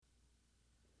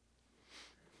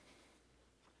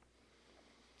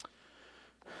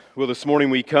Well, this morning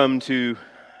we come to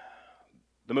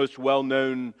the most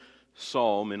well-known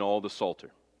psalm in all the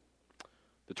Psalter.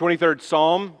 The 23rd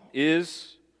Psalm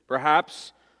is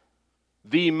perhaps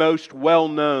the most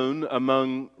well-known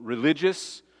among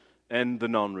religious and the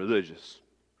non-religious.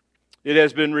 It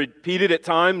has been repeated at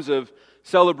times of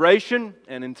celebration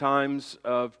and in times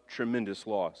of tremendous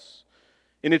loss.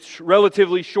 In its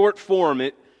relatively short form,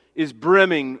 it is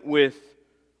brimming with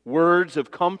words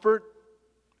of comfort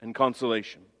and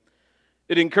consolation.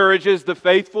 It encourages the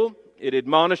faithful, it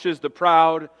admonishes the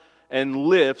proud, and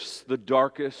lifts the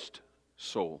darkest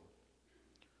soul.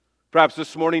 Perhaps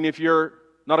this morning, if you're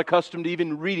not accustomed to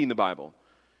even reading the Bible,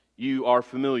 you are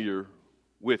familiar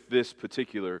with this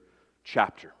particular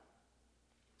chapter.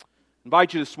 I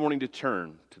invite you this morning to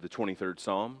turn to the 23rd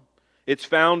Psalm. It's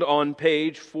found on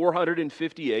page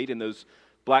 458 in those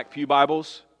black pew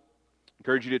Bibles. I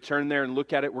encourage you to turn there and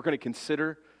look at it. We're going to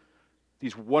consider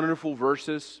these wonderful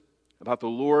verses about the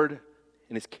Lord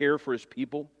and His care for His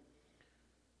people.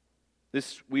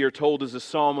 This, we are told, is a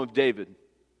Psalm of David.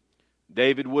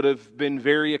 David would have been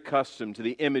very accustomed to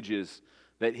the images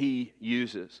that he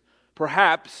uses,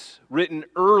 perhaps written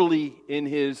early in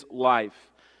his life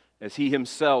as he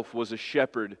himself was a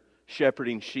shepherd,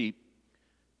 shepherding sheep.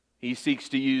 He seeks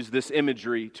to use this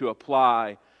imagery to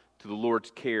apply to the Lord's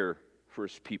care for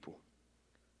His people.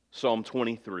 Psalm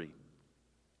 23,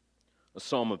 a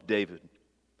psalm of David.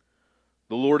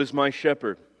 The Lord is my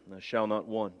shepherd, and I shall not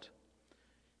want.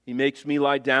 He makes me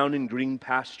lie down in green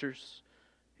pastures.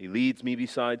 He leads me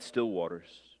beside still waters.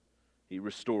 He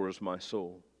restores my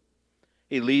soul.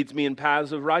 He leads me in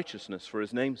paths of righteousness for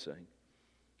His name's sake.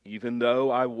 Even though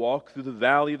I walk through the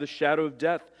valley of the shadow of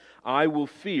death, I will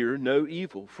fear no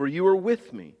evil, for You are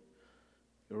with me.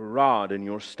 Your rod and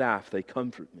Your staff, they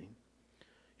comfort me.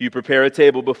 You prepare a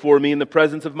table before me in the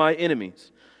presence of my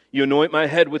enemies. You anoint my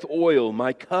head with oil,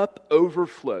 my cup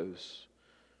overflows.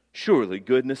 Surely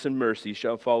goodness and mercy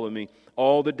shall follow me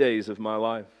all the days of my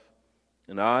life,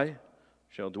 and I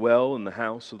shall dwell in the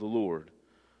house of the Lord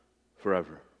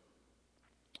forever.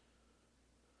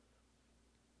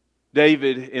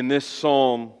 David, in this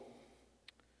psalm,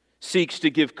 seeks to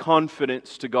give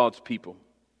confidence to God's people.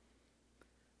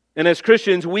 And as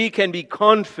Christians, we can be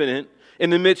confident in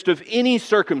the midst of any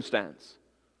circumstance.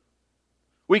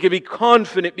 We can be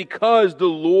confident because the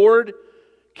Lord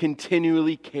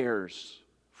continually cares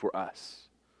for us.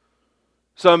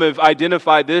 Some have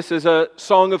identified this as a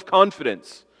song of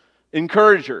confidence,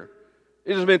 encourager.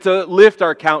 It is meant to lift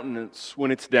our countenance when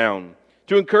it's down,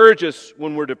 to encourage us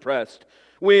when we're depressed.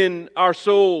 When our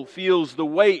soul feels the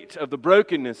weight of the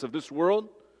brokenness of this world,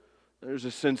 there's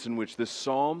a sense in which this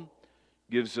psalm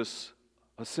gives us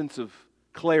a sense of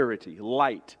clarity,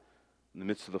 light in the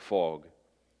midst of the fog.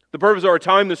 The purpose of our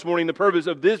time this morning, the purpose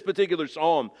of this particular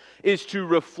psalm, is to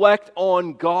reflect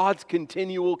on God's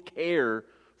continual care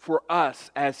for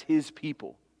us as His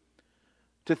people.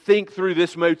 To think through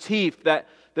this motif that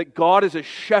God is a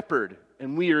shepherd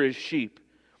and we are His sheep.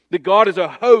 That God is a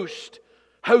host,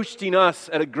 hosting us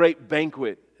at a great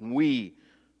banquet, and we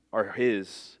are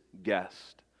His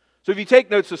guest. So if you take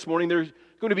notes this morning, there's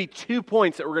going to be 2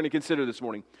 points that we're going to consider this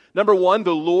morning. Number one,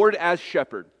 the Lord as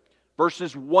shepherd.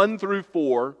 Verses 1 through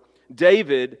 4,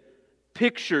 David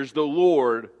pictures the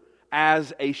Lord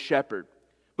as a shepherd,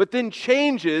 but then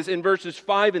changes in verses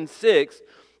 5 and 6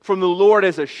 from the Lord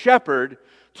as a shepherd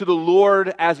to the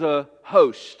Lord as a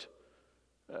host.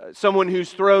 Someone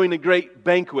who's throwing a great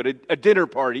banquet, a dinner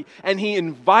party, and He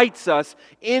invites us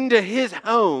into His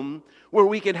home where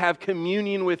we can have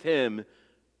communion with Him,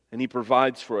 and He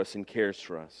provides for us and cares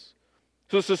for us.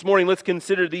 So this morning, let's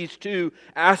consider these two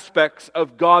aspects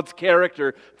of God's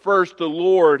character. First, the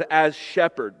Lord as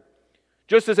shepherd.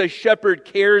 Just as a shepherd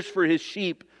cares for his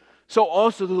sheep, so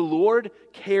also the Lord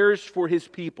cares for His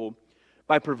people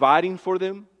by providing for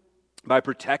them, by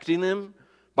protecting them,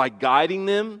 by guiding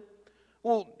them.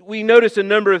 Well, we notice a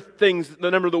number of things,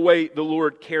 the way the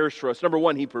Lord cares for us. Number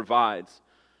one, He provides.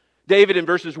 David in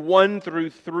verses 1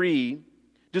 through 3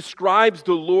 describes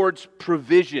the Lord's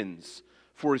provisions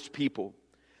for His people.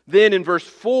 Then in verse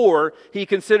 4, he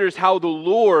considers how the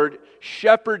Lord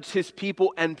shepherds His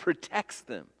people and protects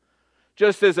them.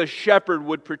 Just as a shepherd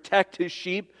would protect his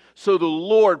sheep, so the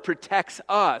Lord protects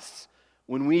us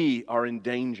when we are in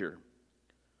danger.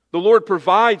 The Lord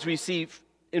provides, we see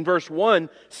in verse 1,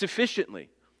 sufficiently.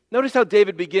 Notice how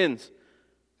David begins.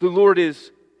 The Lord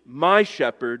is my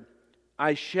shepherd,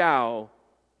 I shall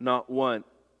not want.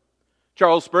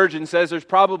 Charles Spurgeon says there's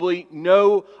probably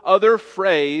no other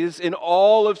phrase in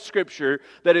all of Scripture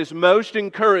that is most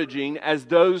encouraging as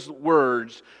those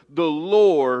words, the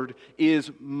Lord is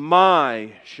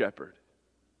my shepherd.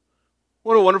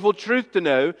 What a wonderful truth to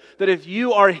know that if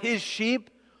you are His sheep,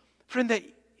 friend, that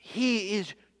He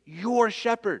is your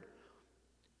shepherd.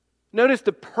 Notice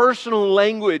the personal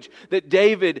language that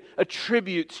David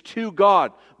attributes to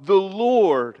God. The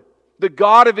Lord, the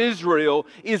God of Israel,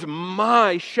 is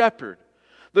my shepherd.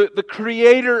 The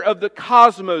creator of the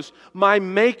cosmos, my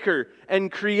maker and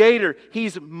creator,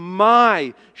 He's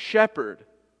my shepherd.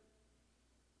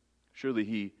 Surely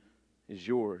He is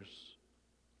yours.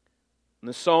 And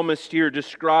the psalmist here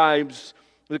describes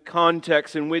the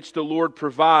context in which the Lord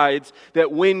provides,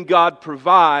 that when God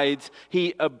provides,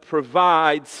 He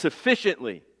provides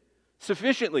sufficiently.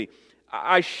 Sufficiently.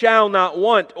 I shall not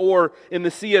want, or in the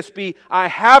CSB, I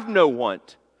have no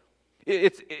want.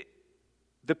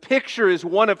 The picture is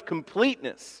one of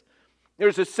completeness.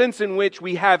 There's a sense in which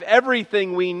we have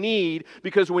everything we need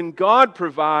because when God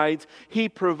provides, He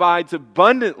provides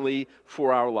abundantly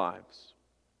for our lives.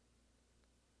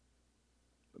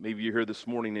 But maybe you're here this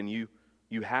morning and you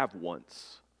have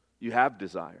wants, you have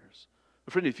desires.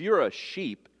 But friend, if you're a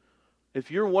sheep,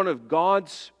 if you're one of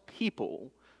God's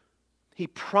people, He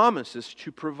promises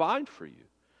to provide for you,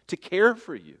 to care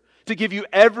for you, to give you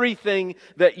everything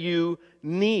that you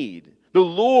need. The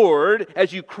Lord,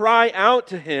 as you cry out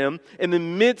to Him in the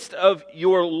midst of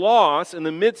your loss, in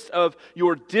the midst of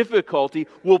your difficulty,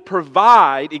 will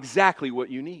provide exactly what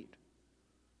you need.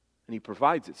 And He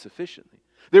provides it sufficiently.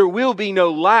 There will be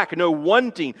no lack, no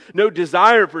wanting, no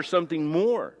desire for something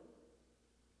more.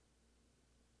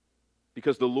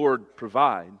 Because the Lord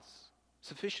provides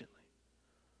sufficiently.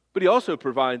 But He also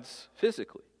provides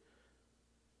physically.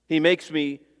 He makes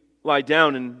me lie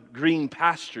down in green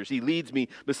pastures. He leads me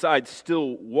beside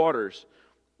still waters.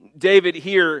 David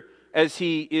here, as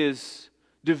he is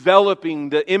developing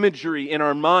the imagery in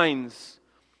our minds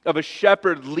of a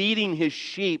shepherd leading his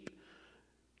sheep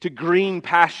to green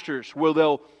pastures where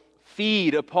they'll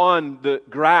feed upon the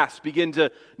grass, begin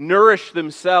to nourish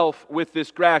themselves with this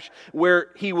grass, where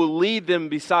he will lead them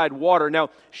beside water.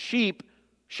 Now,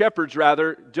 shepherds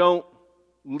don't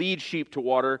lead sheep to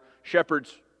water.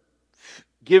 Shepherds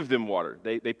give them water.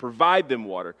 They provide them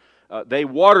water. They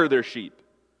water their sheep.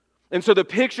 And so the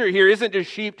picture here isn't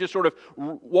just sheep just sort of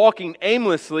walking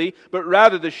aimlessly, but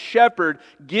rather the shepherd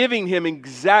giving them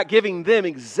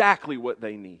exactly what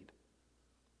they need.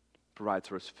 Provides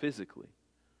for us physically.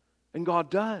 And God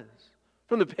does.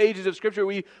 From the pages of Scripture,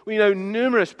 we know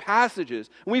numerous passages.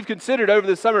 And we've considered over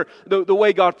the summer the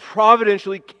way God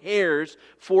providentially cares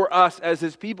for us as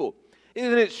His people.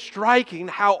 Isn't it striking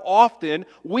how often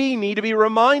we need to be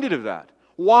reminded of that?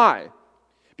 Why?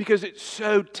 Because it's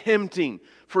so tempting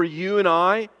for you and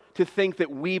I to think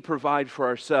that we provide for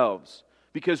ourselves.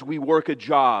 Because we work a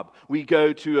job, we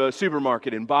go to a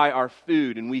supermarket and buy our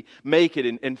food and we make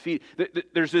it and feed.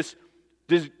 There's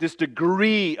this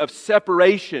degree of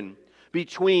separation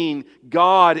between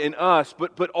God and us.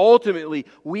 But ultimately,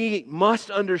 we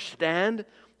must understand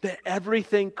that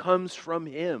everything comes from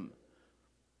Him.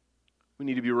 We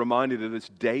need to be reminded of this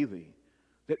daily.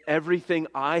 That everything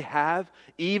I have,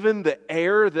 even the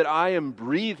air that I am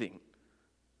breathing,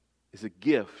 is a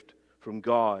gift from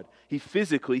God. He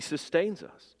physically sustains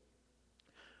us.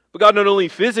 But God not only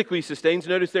physically sustains,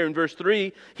 notice there in verse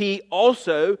 3, He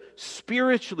also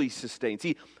spiritually sustains.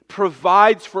 He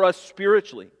provides for us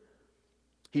spiritually.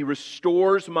 He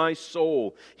restores my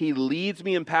soul. He leads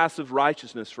me in paths of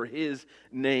righteousness for His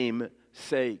name's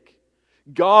sake.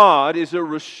 God is a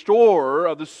restorer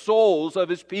of the souls of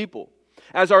His people.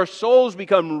 As our souls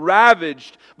become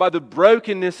ravaged by the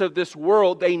brokenness of this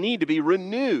world, they need to be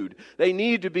renewed. They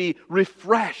need to be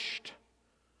refreshed.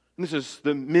 And this is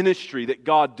the ministry that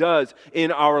God does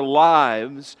in our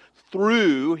lives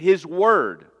through His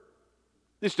Word.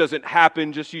 This doesn't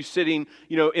happen just you sitting,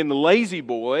 in the lazy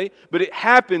boy, but it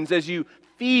happens as you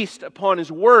feast upon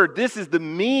His Word. This is the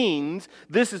means,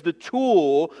 this is the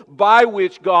tool by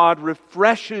which God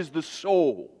refreshes the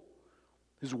soul.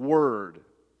 His Word.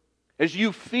 As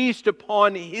you feast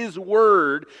upon His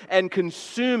Word and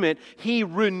consume it, He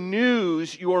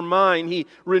renews your mind. He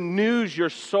renews your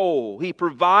soul. He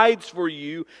provides for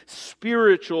you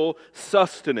spiritual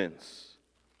sustenance.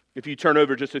 If you turn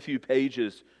over just a few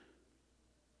pages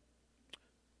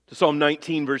to Psalm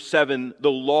 19, verse 7,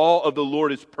 the law of the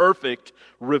Lord is perfect,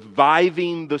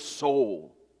 reviving the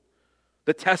soul.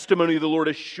 The testimony of the Lord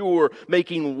is sure,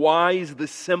 making wise the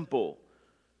simple.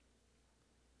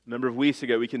 A number of weeks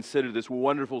ago, we considered this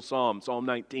wonderful psalm, Psalm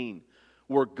 19,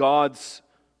 where God's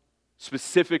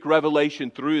specific revelation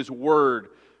through His Word,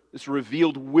 this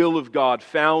revealed will of God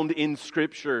found in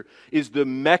Scripture, is the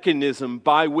mechanism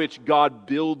by which God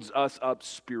builds us up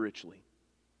spiritually.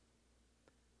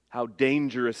 How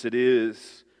dangerous it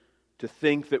is to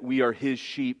think that we are His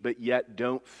sheep, but yet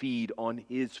don't feed on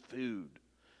His food.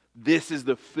 This is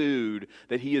the food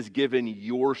that He has given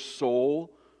your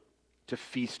soul to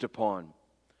feast upon.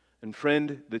 And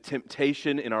friend, the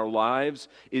temptation in our lives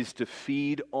is to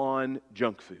feed on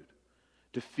junk food,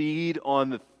 to feed on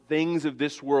the things of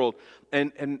this world.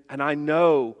 And I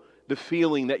know the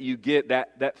feeling that you get,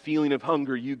 that feeling of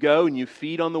hunger. You go and you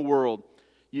feed on the world.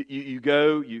 You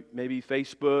go, maybe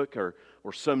Facebook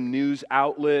or some news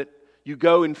outlet. You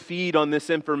go and feed on this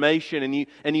information,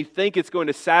 and you think it's going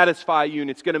to satisfy you,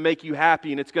 and it's going to make you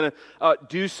happy, and it's going to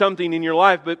do something in your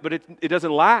life, but it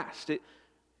doesn't last.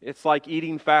 It's like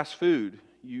eating fast food.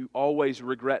 You always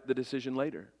regret the decision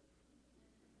later.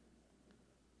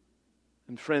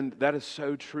 And friend, that is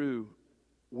so true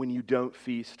when you don't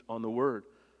feast on the Word.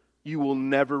 You will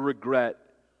never regret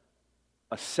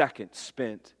a second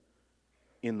spent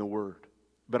in the Word.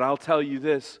 But I'll tell you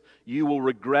this, you will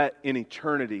regret in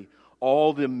eternity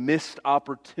all the missed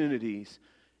opportunities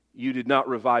you did not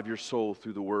revive your soul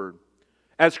through the Word.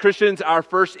 As Christians, our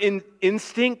first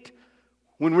instinct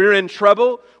when we're in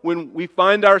trouble, when we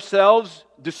find ourselves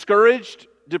discouraged,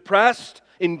 depressed,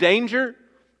 in danger,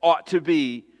 ought to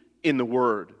be in the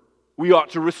Word. We ought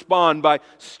to respond by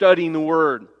studying the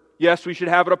Word. Yes, we should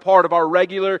have it a part of our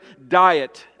regular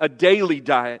diet, a daily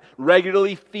diet,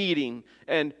 regularly feeding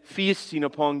and feasting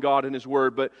upon God and His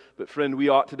Word. But friend, we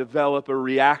ought to develop a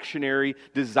reactionary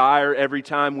desire every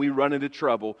time we run into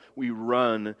trouble. We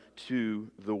run to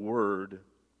the Word.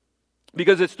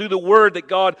 Because it's through the Word that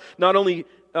God not only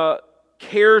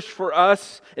cares for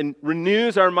us and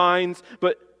renews our minds,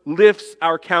 but lifts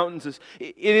our countenances.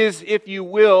 It is, if you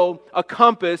will, a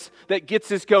compass that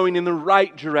gets us going in the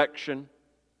right direction.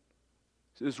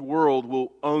 This world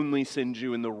will only send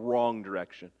you in the wrong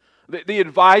direction. The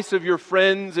advice of your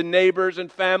friends and neighbors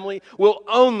and family will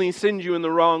only send you in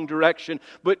the wrong direction.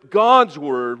 But God's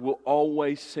Word will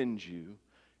always send you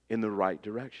in the right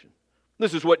direction.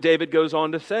 This is what David goes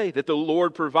on to say, that the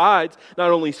Lord provides not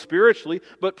only spiritually,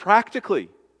 but practically.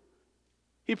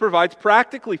 He provides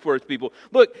practically for His people.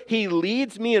 Look, He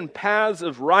leads me in paths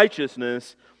of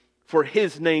righteousness for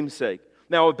His name's sake.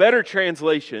 Now, a better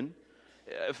translation,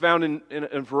 found in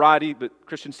a variety, but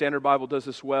Christian Standard Bible does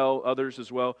this well, others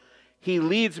as well. He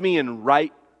leads me in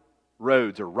right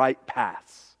roads or right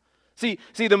paths. See,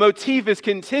 the motif is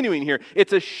continuing here.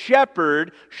 It's a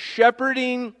shepherd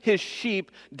shepherding his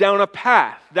sheep down a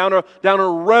path, down a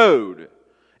road.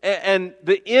 And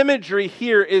the imagery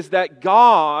here is that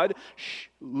God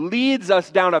leads us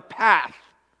down a path,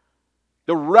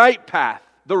 the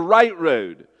right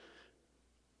road.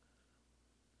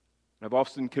 I've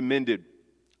often commended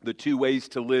the 2 ways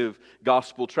to live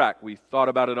gospel tract. We thought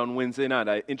about it on Wednesday night.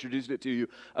 I introduced it to you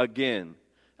again.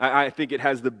 I think it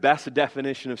has the best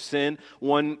definition of sin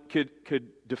one could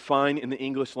define in the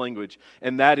English language,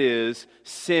 and that is,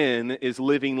 sin is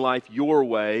living life your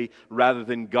way rather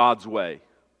than God's way.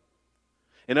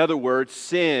 In other words,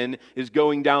 sin is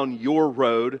going down your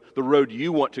road, the road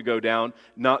you want to go down,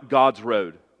 not God's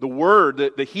road. The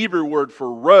word, the Hebrew word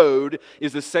for road,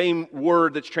 is the same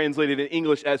word that's translated in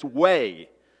English as way.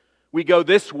 We go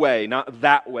this way, not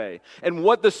that way. And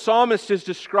what the psalmist is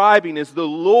describing is the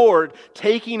Lord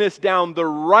taking us down the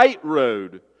right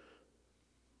road,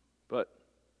 but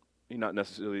may not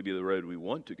necessarily be the road we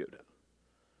want to go down.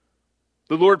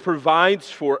 The Lord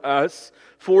provides for us,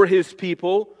 for His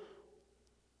people,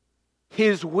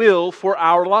 His will for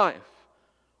our life.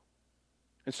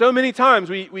 And so many times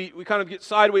we kind of get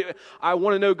sideways. I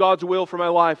want to know God's will for my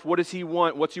life. What does He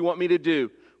want? What's He want me to do?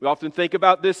 We often think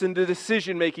about this in the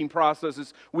decision-making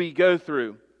processes we go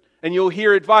through. And you'll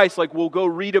hear advice like, we'll go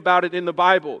read about it in the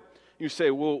Bible. You say,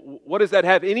 well, what does that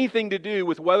have anything to do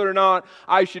with whether or not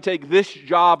I should take this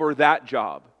job or that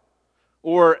job?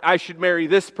 Or I should marry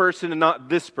this person and not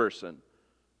this person?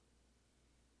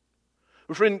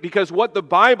 Friend, because what the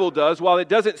Bible does, while it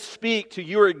doesn't speak to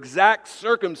your exact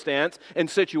circumstance and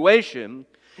situation,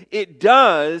 it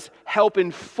does help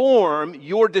inform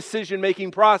your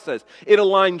decision-making process. It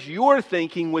aligns your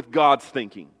thinking with God's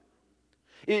thinking.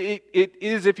 It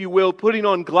is, if you will, putting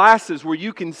on glasses where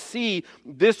you can see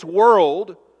this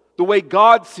world the way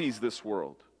God sees this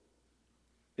world.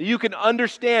 You can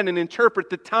understand and interpret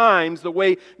the times the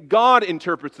way God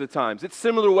interprets the times. It's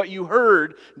similar to what you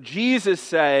heard Jesus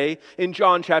say in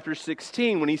John chapter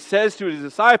 16 when He says to His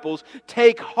disciples,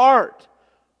 "Take heart.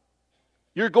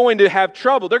 You're going to have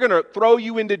trouble. They're going to throw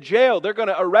you into jail. They're going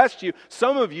to arrest you.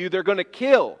 Some of you they're going to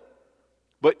kill.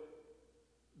 But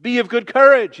be of good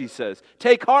courage," He says.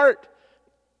 "Take heart."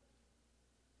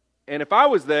 And if I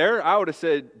was there, I would have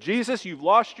said, "Jesus, you've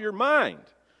lost your mind.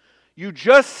 You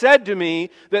just said to me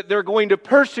that they're going to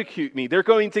persecute me. They're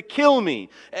going to kill me.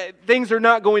 Things are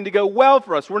not going to go well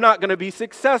for us. We're not going to be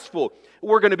successful.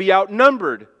 We're going to be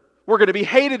outnumbered. We're going to be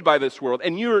hated by this world.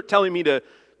 And you're telling me to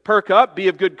perk up, be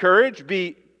of good courage,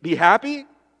 be happy?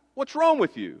 What's wrong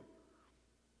with you?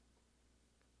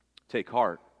 Take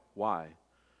heart. Why?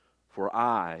 For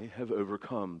I have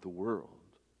overcome the world.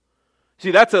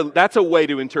 See, that's a way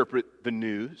to interpret the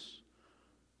news.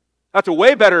 That's a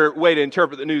way better way to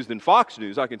interpret the news than Fox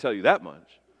News, I can tell you that much.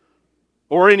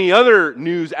 Or any other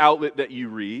news outlet that you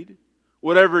read,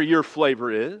 whatever your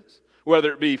flavor is,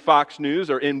 whether it be Fox News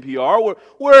or NPR,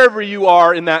 wherever you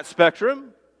are in that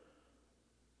spectrum.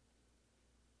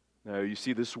 No, you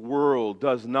see, this world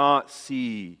does not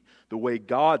see the way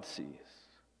God sees.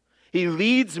 He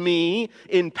leads me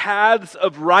in paths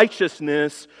of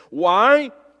righteousness.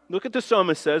 Why? Look at the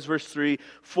psalmist says, verse 3,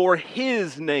 for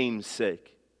His name's sake.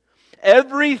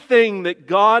 Everything that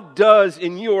God does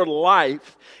in your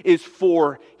life is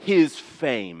for His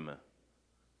fame,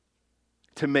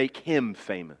 to make Him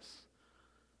famous.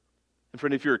 And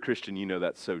friend, if you're a Christian, you know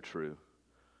that's so true.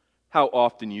 How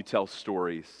often you tell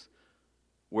stories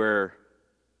where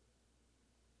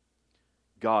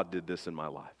God did this in my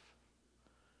life.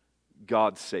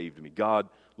 God saved me. God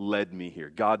led me here.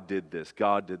 God did this.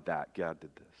 God did that. God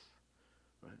did this.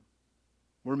 Right?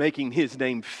 We're making His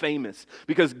name famous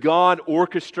because God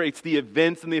orchestrates the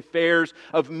events and the affairs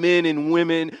of men and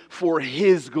women for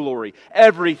His glory.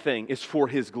 Everything is for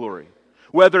His glory.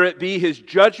 Whether it be His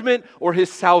judgment or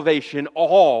His salvation,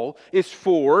 all is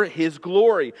for His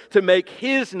glory. To make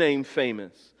His name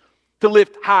famous. To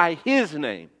lift high His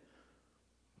name.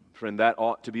 Friend, that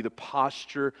ought to be the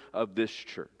posture of this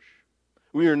church.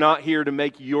 We are not here to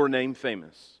make your name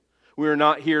famous. We are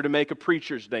not here to make a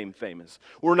preacher's name famous.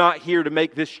 We're not here to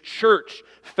make this church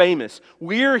famous.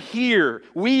 We're here,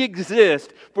 we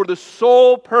exist for the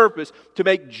sole purpose to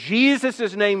make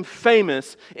Jesus' name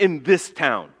famous in this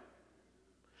town.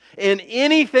 And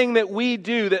anything that we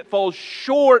do that falls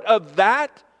short of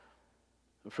that,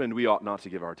 friend, we ought not to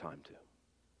give our time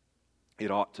to.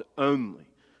 It ought to only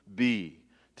be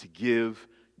to give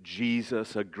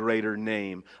Jesus a greater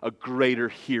name, a greater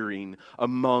hearing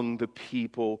among the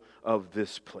people of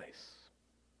this place.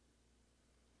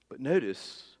 But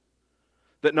notice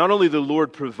that not only the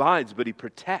Lord provides, but He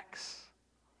protects.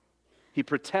 He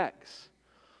protects.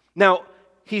 Now,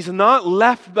 He's not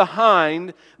left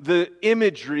behind the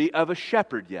imagery of a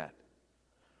shepherd yet.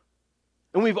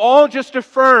 And we've all just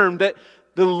affirmed that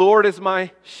the Lord is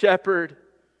my shepherd.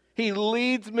 He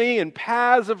leads me in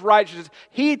paths of righteousness.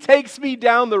 He takes me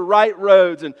down the right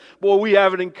roads. And boy, we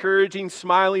have an encouraging,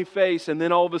 smiley face. And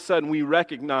then all of a sudden we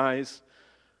recognize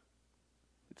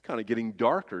it's kind of getting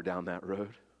darker down that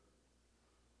road.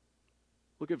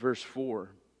 Look at verse 4.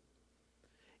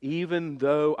 Even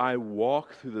though I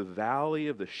walk through the valley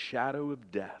of the shadow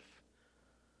of death.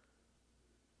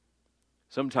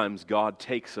 Sometimes God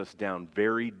takes us down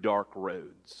very dark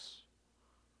roads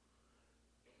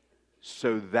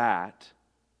so that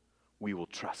we will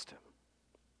trust Him.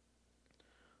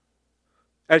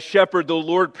 As shepherd, the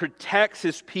Lord protects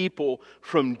His people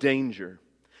from danger.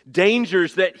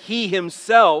 Dangers that He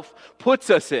Himself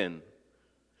puts us in.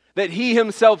 That He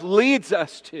Himself leads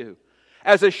us to.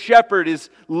 As a shepherd is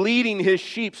leading his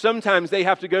sheep, sometimes they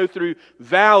have to go through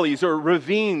valleys or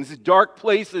ravines, dark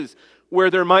places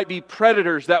where there might be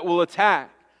predators that will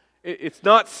attack. It's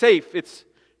not safe.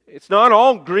 It's not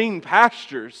all green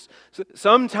pastures.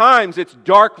 Sometimes it's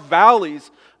dark valleys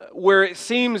where it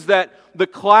seems that the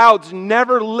clouds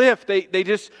never lift. They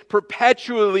just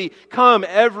perpetually come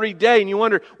every day. And you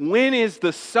wonder, when is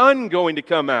the sun going to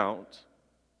come out?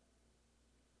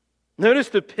 Notice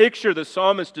the picture the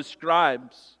psalmist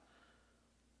describes.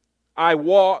 I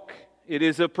walk. It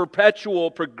is a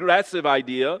perpetual, progressive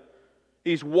idea.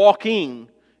 He's walking.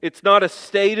 It's not a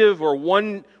stative or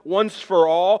once for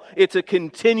all. It's a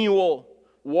continual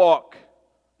walk,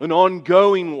 an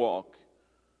ongoing walk,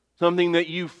 something that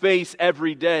you face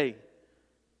every day.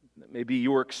 That may be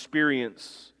your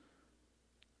experience.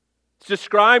 It's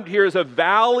described here as a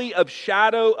valley of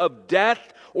shadow of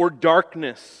death or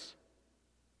darkness.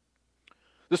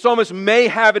 The psalmist may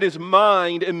have in his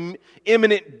mind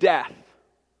imminent death.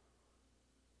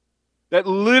 That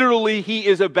literally he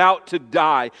is about to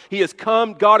die. He has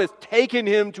come, God has taken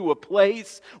him to a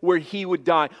place where he would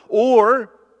die.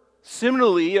 Or,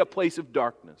 similarly, a place of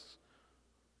darkness,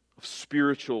 of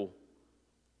spiritual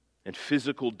and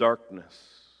physical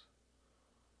darkness,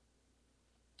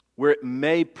 where it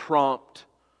may prompt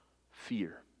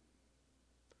fear.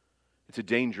 It's a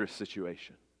dangerous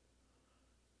situation.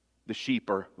 The sheep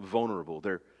are vulnerable.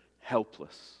 They're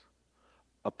helpless.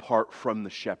 apart from the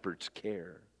shepherd's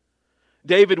care.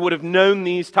 David would have known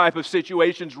these type of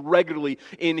situations regularly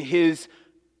in his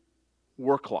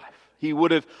work life. He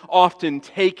would have often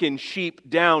taken sheep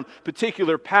down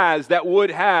particular paths that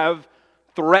would have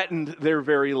threatened their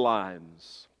very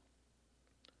lives.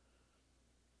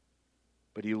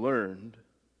 But he learned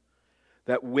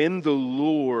that when the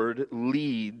Lord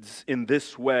leads in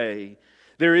this way,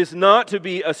 there is not to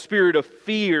be a spirit of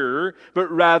fear,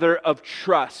 but rather of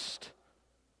trust.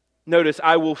 Notice,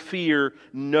 I will fear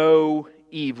no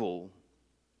evil.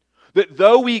 That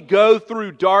though we go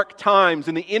through dark times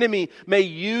and the enemy may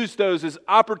use those as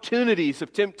opportunities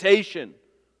of temptation,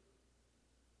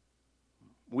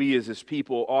 we as His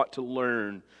people ought to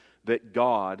learn that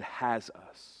God has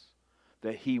us,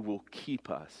 that He will keep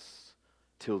us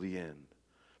till the end.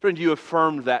 Friend, you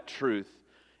affirmed that truth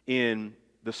in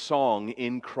the song,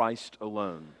 In Christ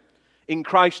Alone. In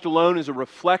Christ Alone is a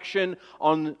reflection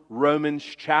on Romans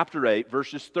chapter 8,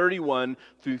 verses 31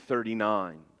 through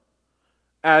 39.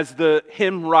 As the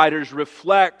hymn writers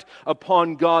reflect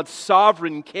upon God's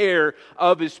sovereign care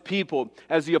of His people,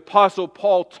 as the Apostle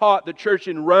Paul taught the church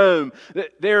in Rome,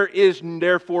 that there is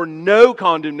therefore no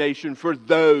condemnation for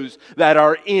those that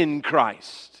are in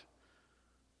Christ.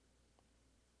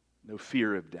 No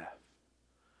fear of death.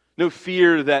 No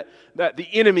fear that the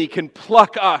enemy can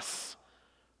pluck us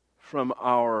from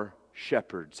our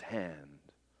shepherd's hand.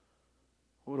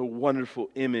 What a wonderful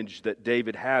image that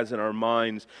David has in our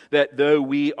minds, that though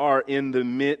we are in the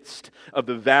midst of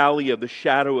the valley of the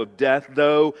shadow of death,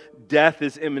 though death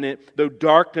is imminent, though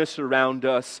darkness around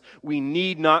us, we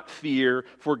need not fear,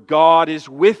 for God is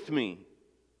with me.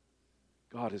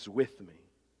 God is with me.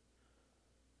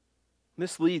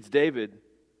 This leads David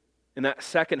in that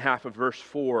second half of verse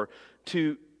 4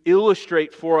 to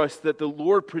illustrate for us that the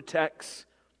Lord protects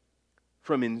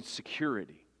from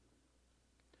insecurity.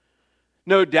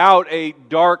 No doubt a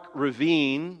dark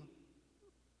ravine,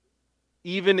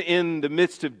 even in the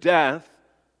midst of death,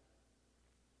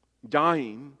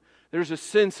 dying, there's a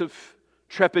sense of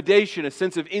trepidation, a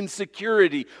sense of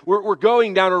insecurity. We're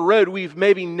going down a road we've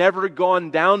maybe never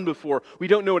gone down before. We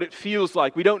don't know what it feels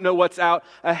like. We don't know what's out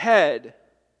ahead.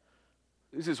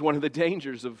 This is one of the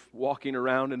dangers of walking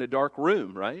around in a dark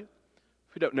room, right?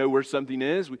 We don't know where something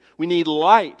is. We need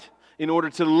light in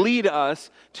order to lead us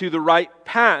to the right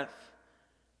path.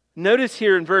 Notice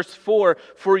here in verse 4,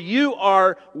 for you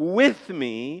are with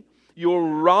me, your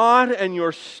rod and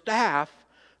your staff,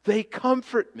 they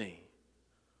comfort me.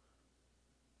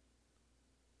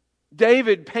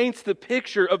 David paints the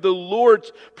picture of the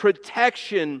Lord's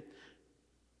protection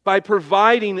by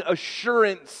providing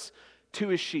assurance to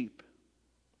His sheep.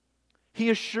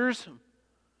 He assures them,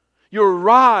 your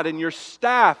rod and your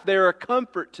staff, they're a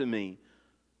comfort to me.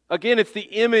 Again, it's the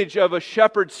image of a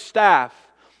shepherd's staff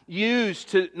used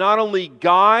to not only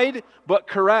guide, but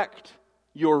correct.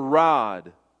 Your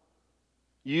rod,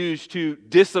 used to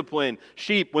discipline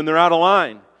sheep when they're out of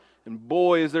line. And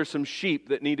boy, is there some sheep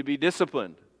that need to be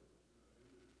disciplined.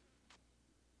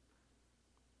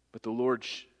 But the Lord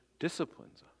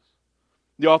disciplines us.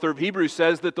 The author of Hebrews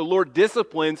says that the Lord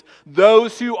disciplines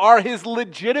those who are His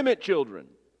legitimate children.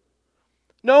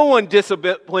 No one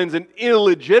disciplines an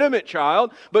illegitimate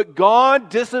child, but God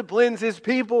disciplines His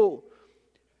people.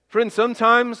 Friends,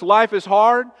 sometimes life is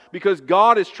hard because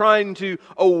God is trying to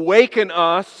awaken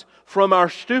us from our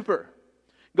stupor.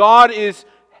 God is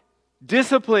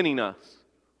disciplining us.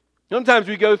 Sometimes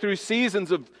we go through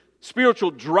seasons of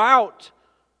spiritual drought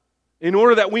in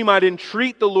order that we might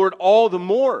entreat the Lord all the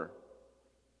more.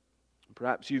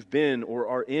 Perhaps you've been or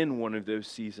are in one of those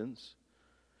seasons.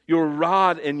 Your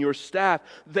rod and your staff,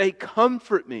 they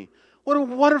comfort me. What a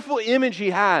wonderful image he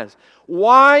has.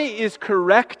 Why is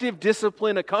corrective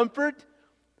discipline a comfort?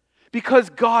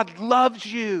 Because God loves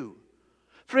you.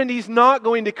 Friend, He's not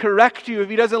going to correct you if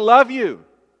He doesn't love you.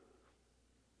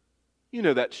 You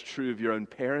know that's true of your own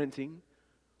parenting.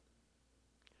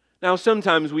 Now,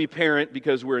 sometimes we parent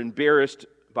because we're embarrassed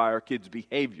by our kids'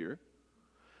 behavior.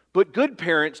 But good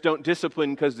parents don't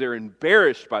discipline because they're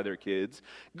embarrassed by their kids.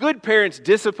 Good parents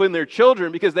discipline their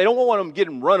children because they don't want them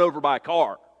getting run over by a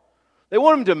car. They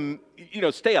want them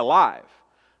to, stay alive.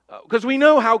 Because we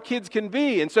know how kids can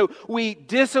be. And so we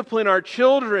discipline our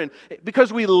children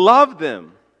because we love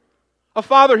them. A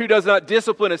father who does not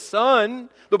discipline a son,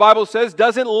 the Bible says,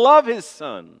 doesn't love his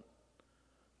son.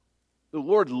 The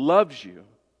Lord loves you,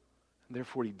 and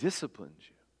therefore He disciplines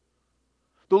you.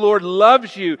 The Lord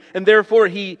loves you, and therefore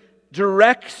He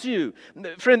directs you.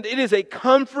 Friend, it is a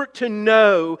comfort to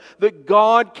know that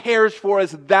God cares for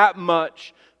us that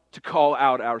much to call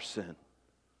out our sin.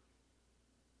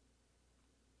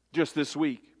 Just this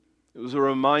week, it was a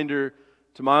reminder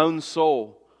to my own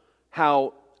soul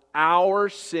how our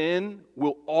sin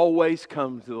will always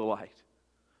come to the light.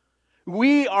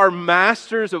 We are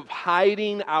masters of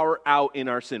hiding out in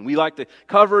our sin. We like to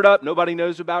cover it up. Nobody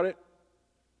knows about it.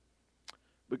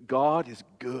 But God is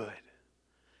good.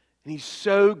 And He's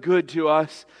so good to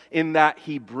us in that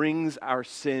He brings our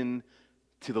sin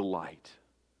to the light.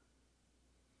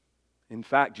 In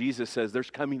fact, Jesus says there's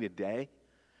coming a day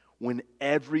when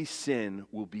every sin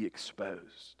will be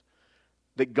exposed.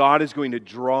 That God is going to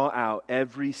draw out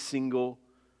every single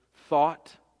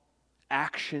thought,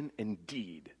 action, and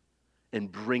deed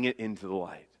and bring it into the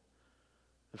light.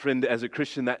 Friend, as a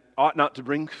Christian, that ought not to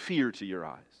bring fear to your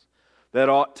eyes. That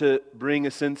ought to bring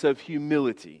a sense of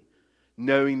humility,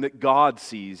 knowing that God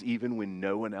sees even when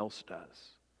no one else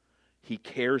does. He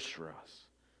cares for us.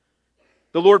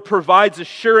 The Lord provides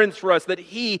assurance for us that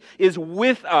He is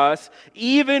with us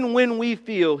even when we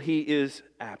feel He is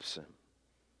absent.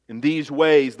 In these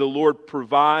ways, the Lord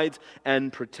provides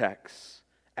and protects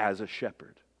as a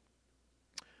shepherd.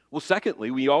 Well,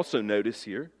 secondly, we also notice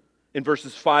here in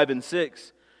verses 5 and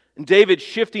 6, David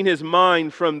shifting his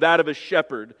mind from that of a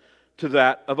shepherd to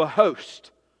that of a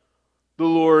host. The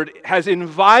Lord has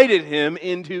invited him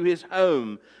into His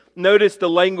home. Notice the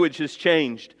language has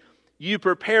changed. You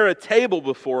prepare a table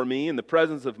before me in the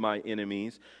presence of my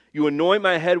enemies. You anoint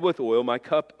my head with oil, my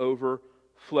cup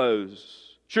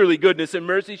overflows. Surely goodness and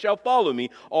mercy shall follow me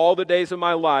all the days of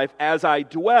my life as I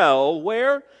dwell,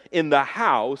 where? In the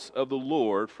house of the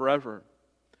Lord forever.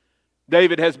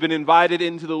 David has been invited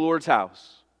into the Lord's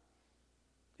house.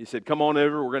 He said, come on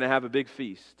over, we're going to have a big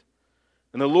feast.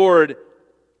 And the Lord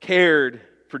cared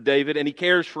for David, and He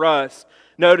cares for us.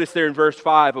 Notice there in verse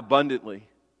 5, abundantly.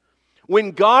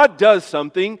 When God does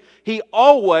something, He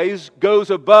always goes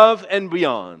above and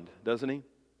beyond, doesn't He?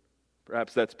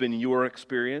 Perhaps that's been your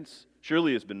experience.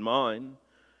 Surely it's been mine.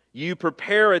 You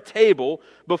prepare a table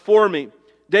before me.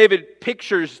 David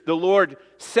pictures the Lord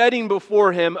setting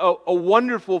before him a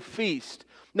wonderful feast.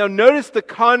 Now notice the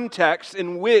context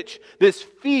in which this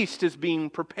feast is being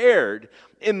prepared.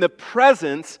 In the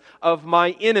presence of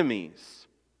my enemies.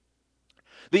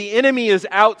 The enemy is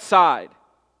outside,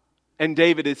 and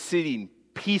David is sitting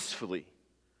peacefully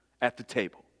at the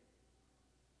table.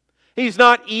 He's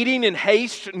not eating in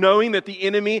haste, knowing that the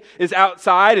enemy is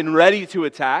outside and ready to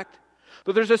attack.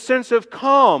 But there's a sense of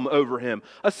calm over him,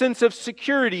 a sense of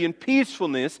security and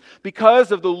peacefulness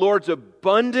because of the Lord's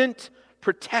abundant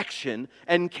protection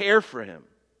and care for him.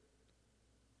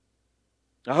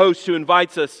 A host who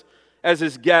invites us as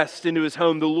his guest into his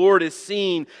home, the Lord is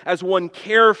seen as one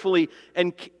carefully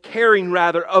and caring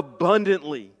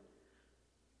abundantly.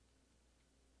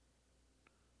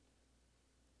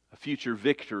 A future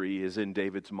victory is in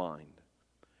David's mind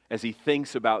as he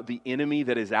thinks about the enemy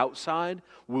that is outside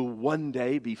will one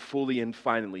day be fully and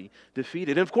finally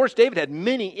defeated. And of course, David had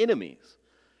many enemies,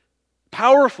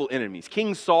 powerful enemies.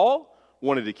 King Saul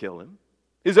wanted to kill him.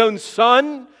 His own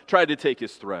son tried to take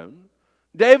his throne.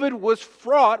 David was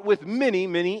fraught with many,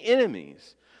 many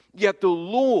enemies. Yet the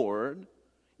Lord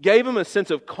gave him a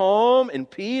sense of calm and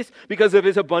peace because of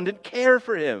His abundant care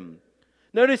for him.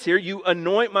 Notice here, you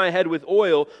anoint my head with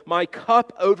oil, my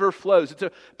cup overflows. It's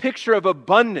a picture of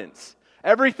abundance.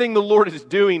 Everything the Lord is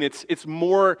doing, it's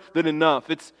more than enough.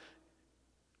 It's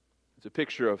a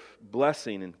picture of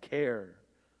blessing and care.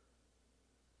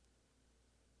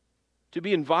 To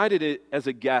be invited as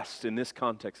a guest in this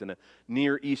context, in a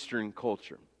Near Eastern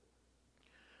culture,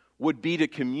 would be to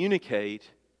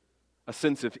communicate a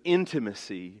sense of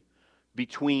intimacy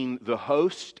between the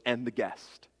host and the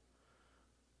guest.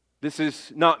 This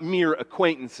is not mere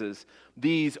acquaintances.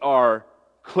 These are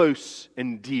close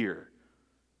and dear.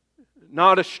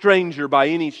 Not a stranger by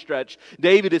any stretch.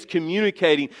 David is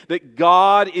communicating that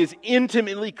God is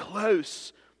intimately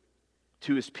close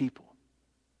to His people.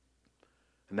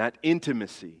 And that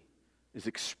intimacy is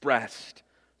expressed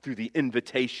through the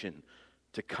invitation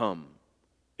to come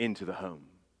into the home.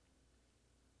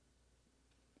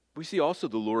 We see also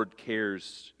the Lord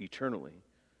cares eternally.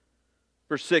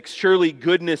 Verse 6, surely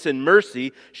goodness and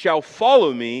mercy shall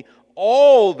follow me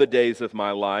all the days of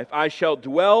my life. I shall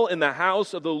dwell in the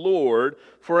house of the Lord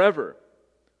forever.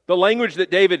 The language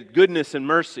that David, goodness and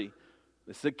mercy,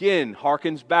 this again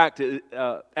harkens back to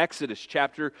Exodus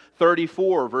chapter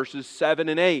 34, verses 7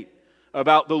 and 8,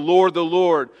 about the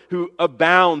Lord who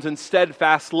abounds in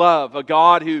steadfast love, a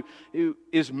God who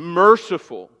is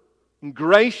merciful and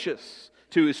gracious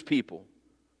to His people.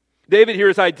 David here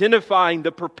is identifying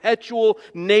the perpetual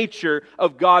nature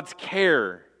of God's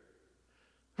care.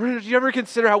 Do you ever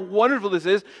consider how wonderful this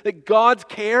is, that God's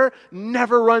care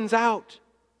never runs out?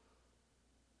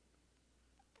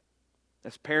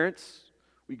 As parents,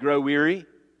 We grow weary.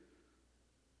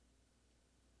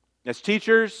 As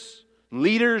teachers,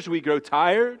 leaders, we grow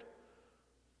tired.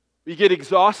 We get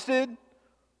exhausted.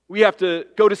 We have to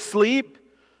go to sleep.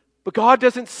 But God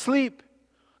doesn't sleep.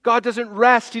 God doesn't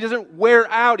rest. He doesn't wear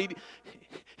out.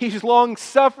 He's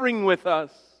long-suffering with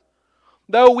us.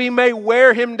 Though we may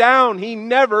wear Him down, He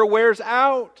never wears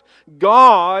out.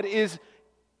 God is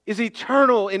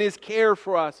eternal in His care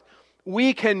for us.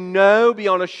 We can know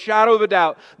beyond a shadow of a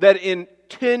doubt that in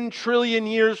 10 trillion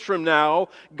years from now,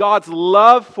 God's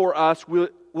love for us will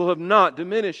have not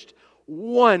diminished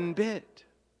one bit.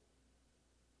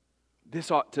 This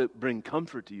ought to bring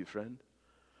comfort to you, friend.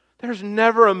 There's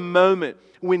never a moment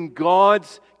when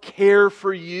God's care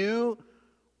for you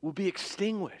will be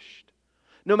extinguished.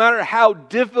 No matter how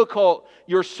difficult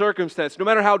your circumstance, no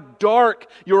matter how dark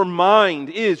your mind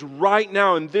is right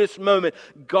now in this moment,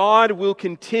 God will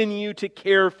continue to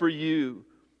care for you.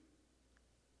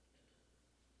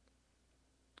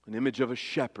 An image of a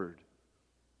shepherd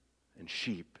and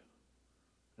sheep.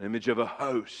 An image of a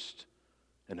host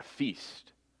and a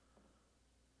feast.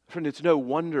 Friend, it's no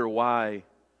wonder why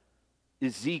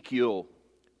Ezekiel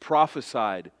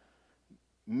prophesied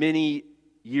many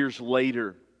years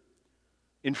later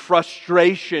in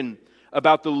frustration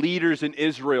about the leaders in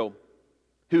Israel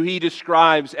who he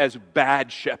describes as bad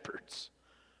shepherds,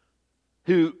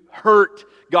 who hurt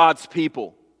God's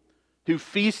people, who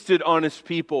feasted on His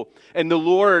people. And the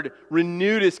Lord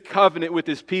renewed His covenant with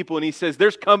His people, and He says,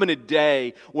 there's coming a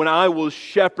day when I will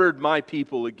shepherd my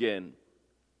people again.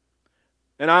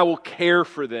 And I will care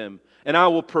for them, and I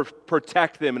will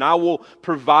protect them, and I will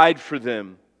provide for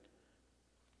them.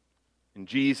 And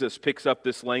Jesus picks up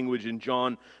this language in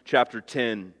John chapter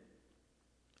 10,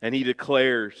 and He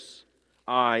declares,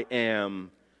 I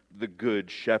am the good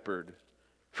shepherd.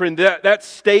 Friend, that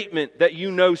statement that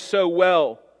you know so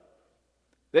well,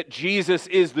 that Jesus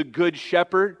is the good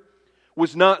shepherd,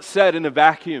 was not said in a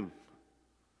vacuum.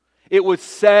 It was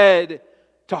said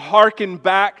to hearken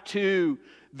back to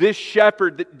this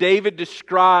shepherd that David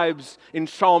describes in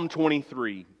Psalm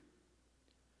 23.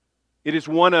 It is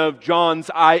one of John's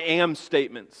I am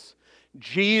statements.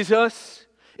 Jesus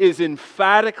is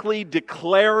emphatically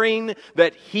declaring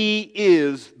that He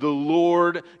is the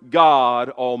Lord God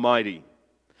Almighty.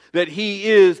 That He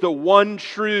is the one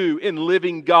true and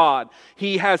living God.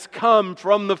 He has come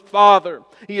from the Father.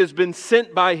 He has been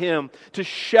sent by Him to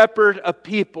shepherd a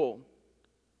people.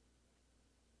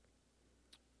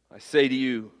 I say to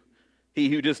you, he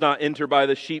who does not enter by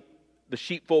the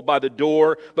sheepfold by the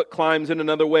door, but climbs in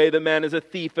another way, the man is a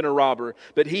thief and a robber.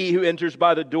 But he who enters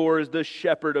by the door is the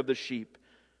shepherd of the sheep.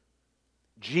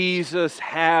 Jesus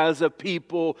has a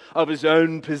people of His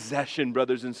own possession,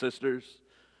 brothers and sisters.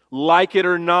 Like it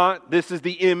or not, this is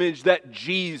the image that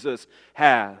Jesus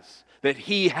has. That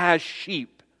He has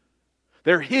sheep.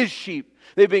 They're His sheep.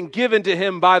 They've been given to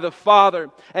Him by the Father,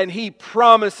 and He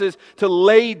promises to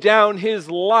lay down His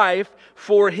life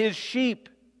for His sheep.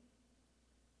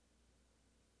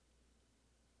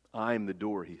 I'm the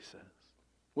door, He says.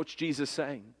 What's Jesus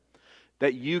saying?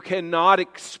 That you cannot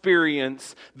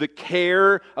experience the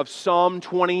care of Psalm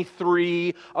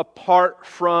 23 apart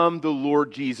from the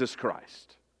Lord Jesus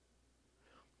Christ.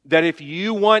 That if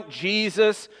you want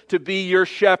Jesus to be your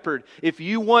shepherd, if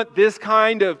you want this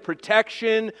kind of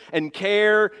protection and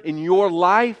care in your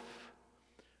life,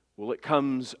 well, it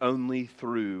comes only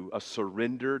through a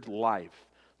surrendered life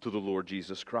to the Lord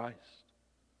Jesus Christ.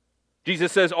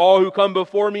 Jesus says, all who come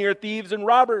before me are thieves and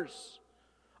robbers.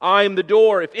 I am the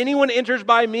door. If anyone enters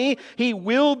by me, he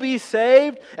will be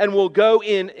saved and will go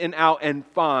in and out and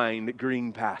find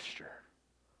green pasture.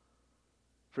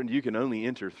 Friend, you can only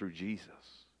enter through Jesus.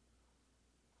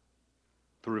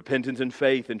 Through repentance and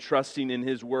faith and trusting in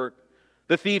His work.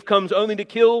 The thief comes only to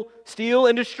kill, steal,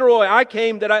 and destroy. I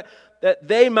came that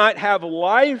they might have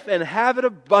life and have it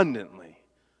abundantly.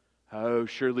 Oh,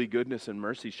 surely goodness and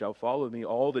mercy shall follow me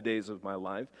all the days of my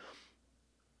life.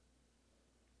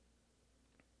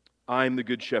 I am the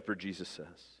good shepherd, Jesus says.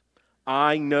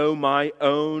 I know my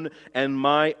own, and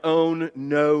my own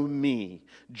know me.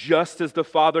 Just as the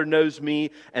Father knows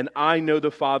me, and I know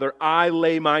the Father, I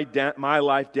lay my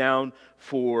life down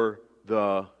for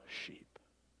the sheep.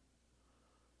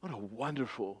 What a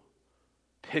wonderful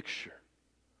picture.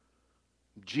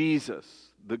 Jesus,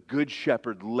 the good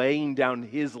shepherd, laying down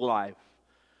His life.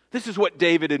 This is what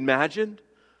David imagined.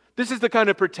 This is the kind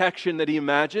of protection that he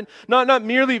imagined. Not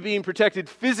merely being protected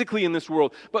physically in this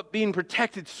world, but being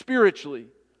protected spiritually.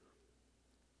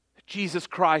 Jesus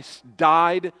Christ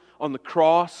died on the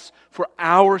cross for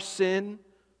our sin.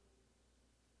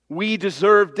 We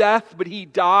deserve death, but He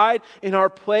died in our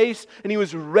place, and He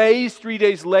was raised 3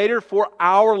 days later for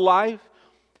our life.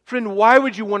 Friend, why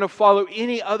would you want to follow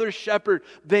any other shepherd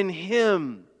than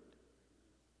Him?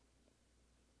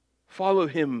 Follow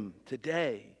Him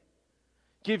today.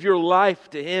 Give your life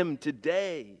to Him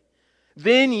today.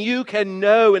 Then you can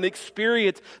know and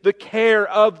experience the care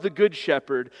of the Good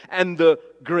Shepherd and the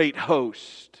great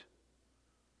host.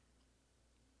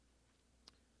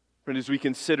 Friend, as we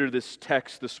consider this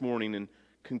text this morning in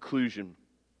conclusion,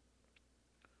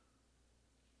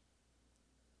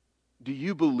 do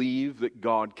you believe that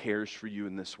God cares for you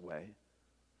in this way?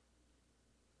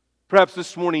 Perhaps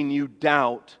this morning you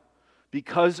doubt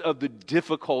because of the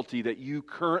difficulty that you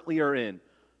currently are in,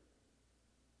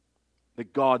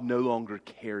 that God no longer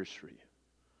cares for you.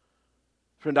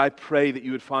 Friend, I pray that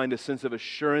you would find a sense of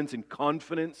assurance and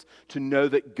confidence to know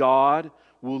that God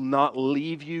will not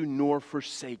leave you nor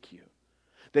forsake you.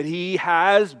 That He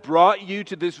has brought you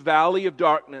to this valley of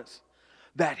darkness,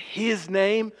 that His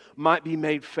name might be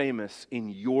made famous in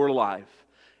your life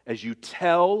as you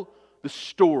tell the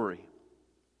story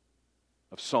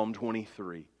of Psalm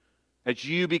 23. As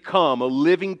you become a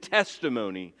living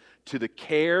testimony to the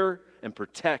care and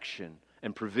protection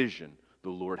and provision the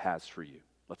Lord has for you.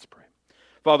 Let's pray.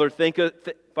 Father,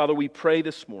 Father, we pray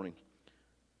this morning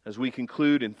as we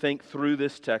conclude and think through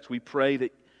this text, we pray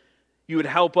that you would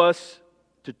help us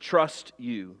to trust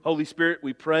you. Holy Spirit,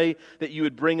 we pray that you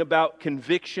would bring about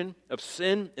conviction of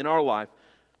sin in our life,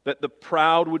 that the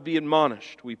proud would be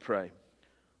admonished, we pray.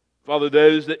 Father,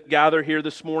 those that gather here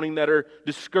this morning that are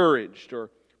discouraged or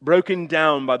broken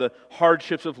down by the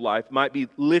hardships of life might be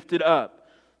lifted up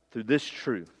through this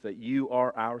truth that you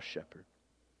are our shepherd,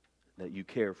 that you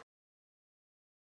care for